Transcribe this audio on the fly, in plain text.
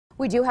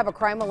We do have a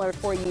crime alert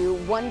for you.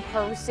 One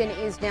person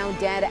is now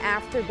dead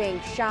after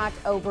being shot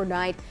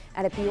overnight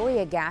at a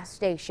Peoria gas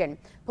station.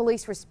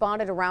 Police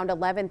responded around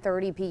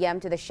 11:30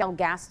 p.m. to the Shell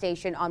gas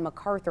station on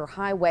MacArthur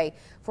Highway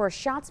for a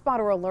shot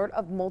spotter alert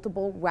of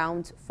multiple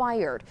rounds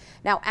fired.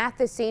 Now, at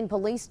the scene,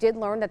 police did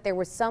learn that there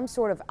was some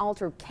sort of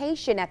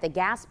altercation at the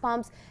gas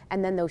pumps,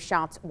 and then those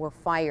shots were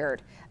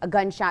fired. A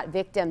gunshot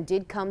victim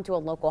did come to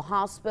a local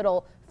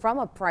hospital from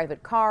a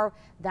private car.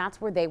 That's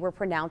where they were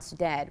pronounced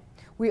dead.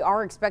 We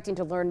are expecting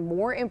to learn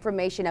more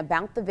information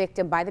about the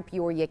victim by the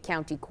Peoria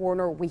County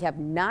coroner. We have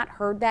not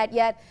heard that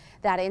yet.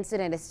 That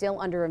incident is still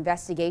under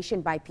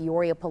investigation by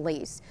Peoria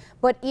police.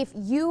 But if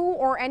you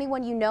or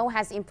anyone you know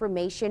has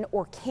information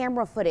or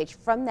camera footage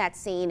from that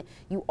scene,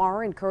 you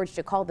are encouraged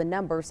to call the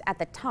numbers at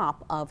the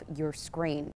top of your screen.